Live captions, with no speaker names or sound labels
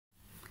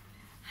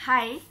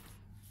Hi,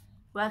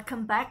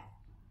 welcome back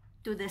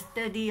to the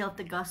study of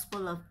the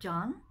Gospel of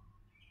John.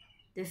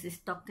 This is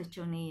Dr.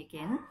 Joni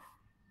again.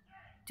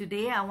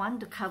 Today I want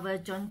to cover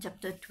John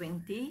chapter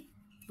 20,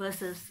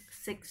 verses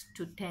 6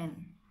 to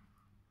 10.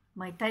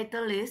 My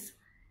title is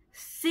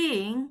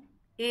Seeing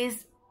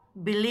is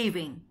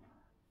Believing.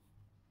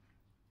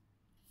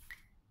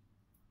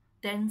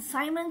 Then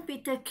Simon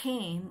Peter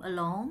came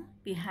along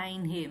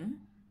behind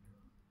him,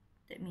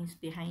 that means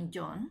behind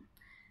John,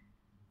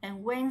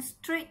 and went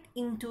straight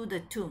into the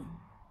tomb.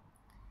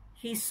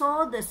 He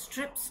saw the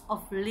strips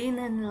of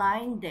linen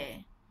lying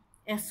there,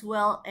 as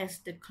well as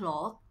the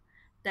cloth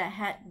that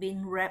had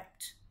been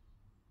wrapped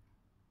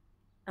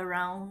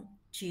around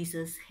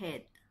Jesus'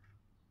 head.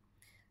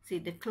 See,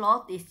 the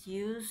cloth is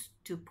used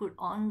to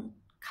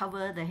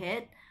cover the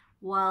head,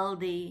 while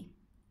the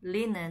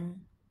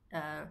linen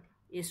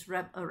is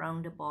wrapped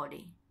around the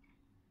body.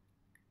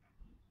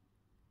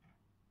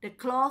 The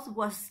cloth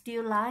was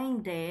still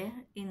lying there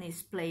in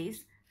its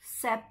place,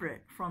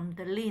 separate from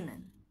the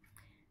linen.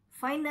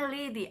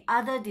 Finally, the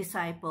other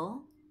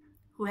disciple,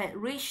 who had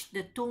reached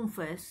the tomb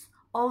first,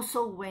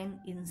 also went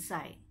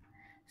inside.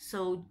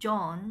 So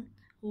John,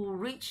 who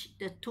reached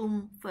the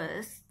tomb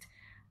first,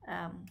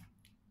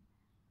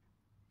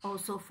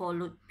 also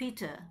followed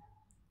Peter,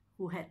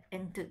 who had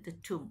entered the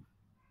tomb.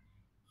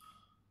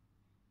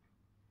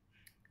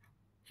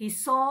 He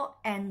saw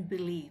and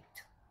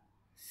believed.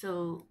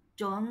 So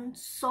John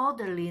saw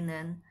the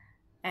linen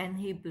and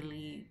he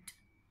believed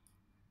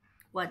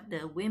what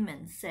the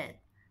women said,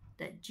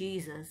 that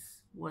Jesus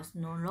was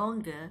no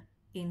longer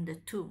in the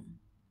tomb.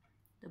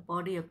 The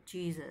body of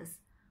Jesus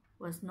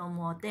was no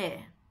more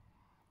there.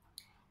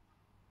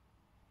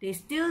 They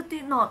still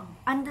did not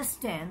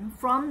understand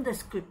from the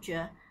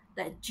scripture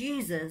that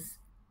Jesus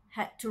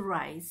had to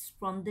rise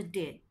from the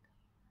dead.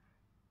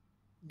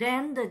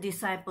 Then the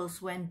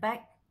disciples went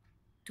back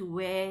to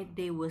where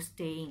they were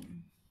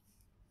staying.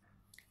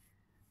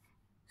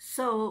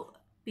 So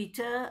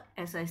Peter,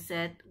 as I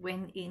said,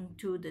 went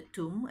into the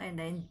tomb and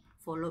then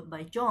followed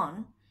by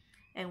John.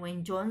 And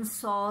when John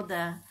saw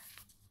that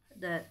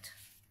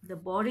the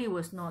body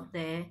was not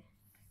there,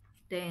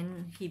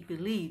 then he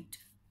believed.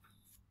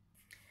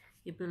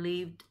 He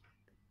believed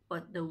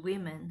what the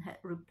women had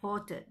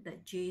reported,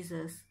 that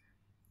Jesus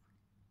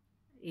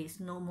is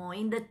no more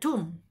in the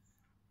tomb.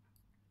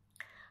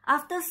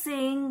 After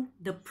seeing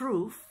the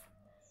proof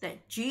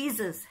that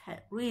Jesus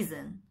had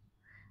risen,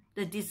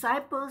 the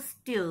disciples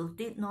still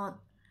did not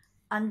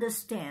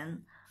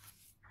understand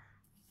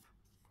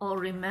or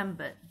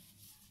remember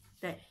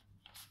that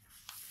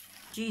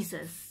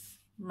Jesus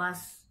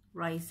must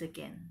rise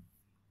again.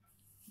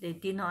 They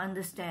did not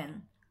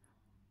understand.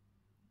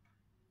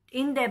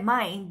 In their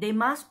mind, they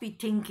must be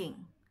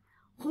thinking,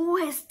 who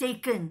has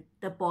taken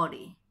the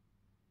body?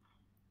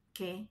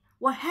 Okay,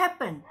 what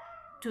happened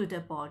to the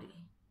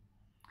body?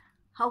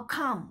 How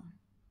come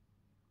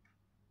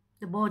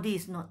the body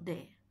is not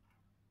there?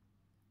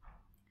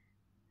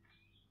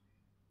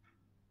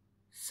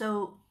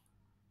 So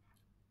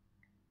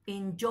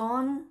in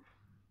John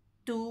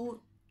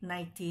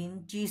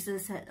 2:19,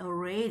 Jesus had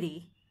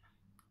already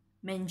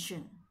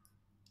mentioned,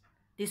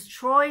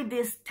 destroy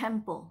this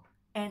temple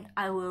and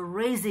I will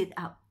raise it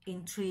up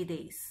in 3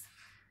 days.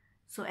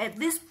 So at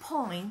this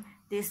point,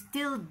 they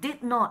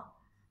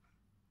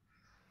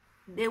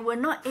were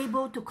not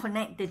able to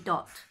connect the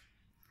dot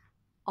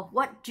of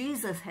what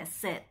Jesus had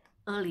said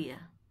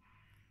earlier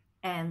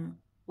and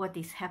what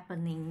is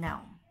happening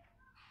now,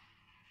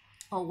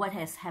 or what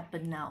has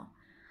happened now.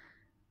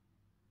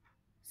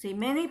 See,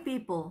 many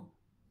people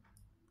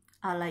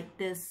are like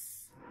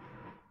this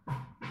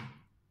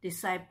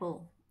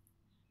disciple,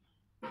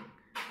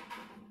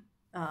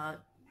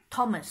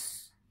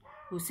 Thomas,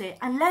 who said,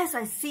 unless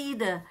I see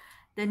the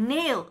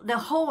nail, the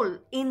hole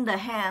in the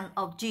hand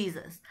of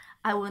Jesus,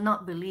 I will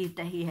not believe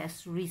that he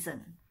has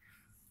risen.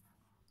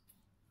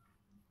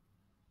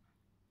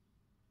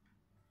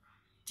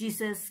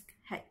 Jesus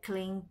had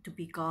claimed to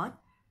be God,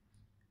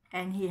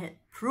 and he had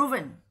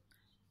proven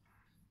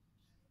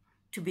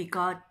to be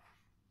God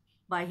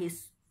by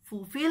his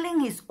fulfilling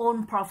his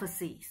own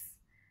prophecies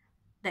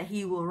that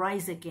he will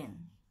rise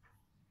again,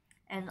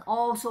 and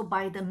also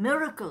by the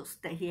miracles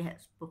that he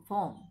has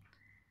performed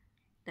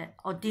that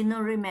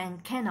ordinary man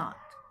cannot,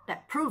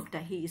 that prove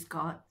that he is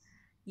God.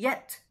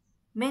 Yet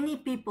many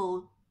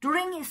people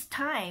during his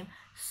time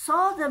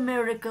saw the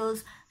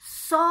miracles,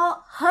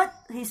 heard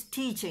his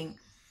teaching,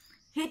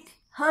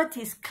 heard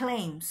his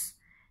claims,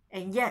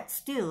 and yet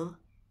still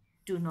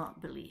do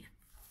not believe.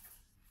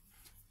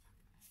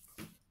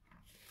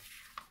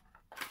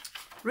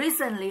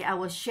 Recently, I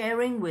was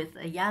sharing with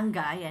a young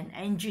guy, an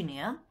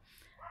engineer,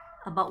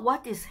 about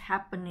what is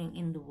happening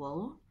in the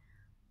world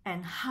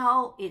and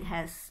how it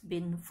has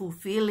been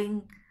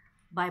fulfilling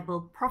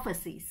Bible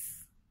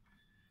prophecies,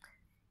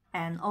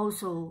 and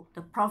also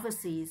the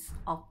prophecies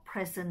of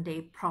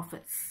present-day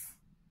prophets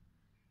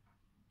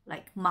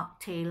like Mark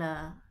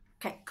Taylor,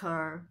 Kat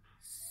Kerr,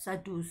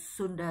 Sadhu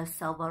Sundar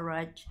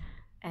Selvaraj,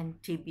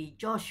 and T.B.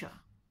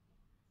 Joshua.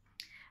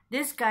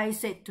 This guy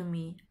said to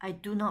me, I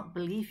do not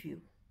believe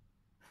you.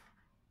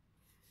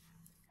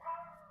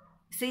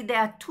 See, there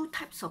are two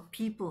types of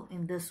people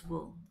in this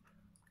world.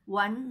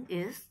 One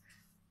is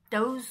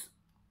those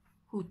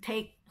who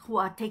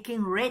are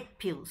taking red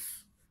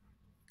pills.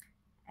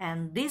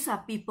 And these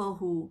are people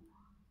who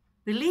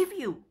believe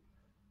you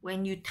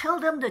when you tell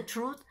them the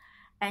truth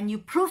and you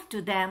prove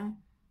to them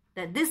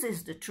that this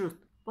is the truth.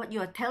 What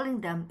you are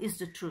telling them is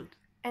the truth,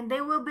 and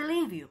they will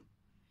believe you.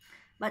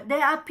 But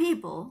there are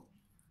people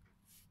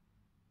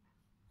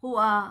who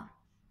are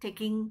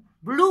taking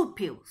blue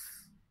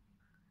pills.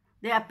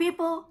 There are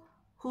people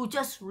who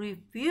just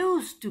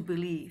refuse to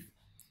believe.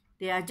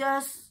 They are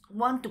just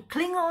want to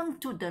cling on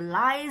to the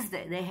lies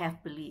that they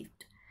have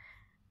believed.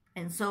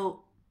 And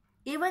so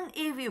even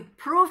if you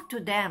prove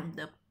to them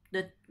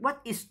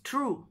what is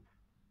true,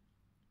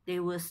 they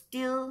will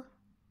still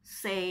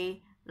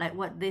say, like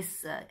what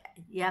this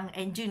young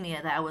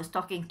engineer that I was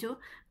talking to,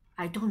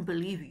 I don't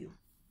believe you.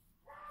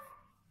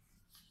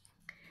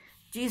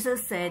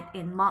 Jesus said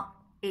in Mark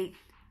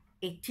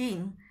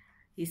 8:18,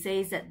 he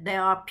says that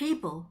there are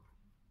people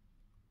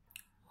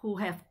who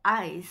have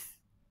eyes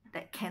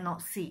that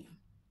cannot see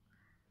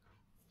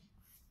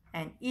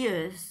and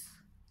ears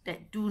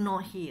that do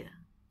not hear.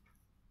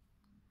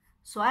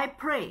 So I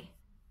pray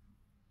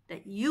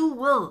that you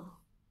will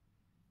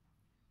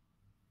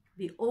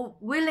be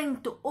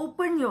willing to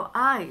open your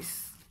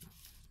eyes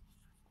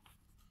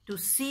to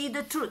see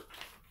the truth.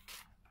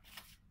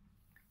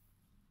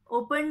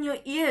 Open your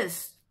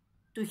ears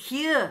to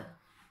hear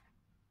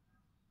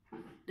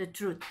the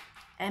truth,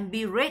 and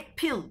be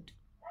red-pilled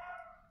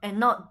and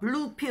not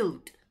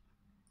blue-pilled.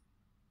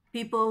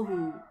 People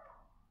who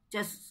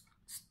just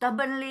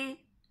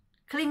stubbornly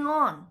cling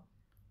on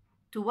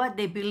to what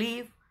they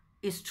believe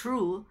is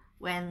true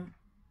when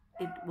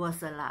it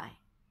was a lie.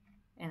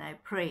 And I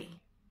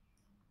pray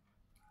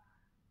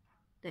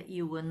that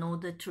you will know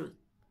the truth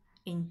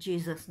in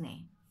Jesus'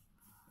 name.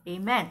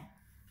 Amen.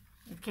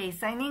 Okay,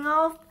 signing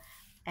off,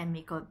 and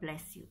may God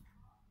bless you.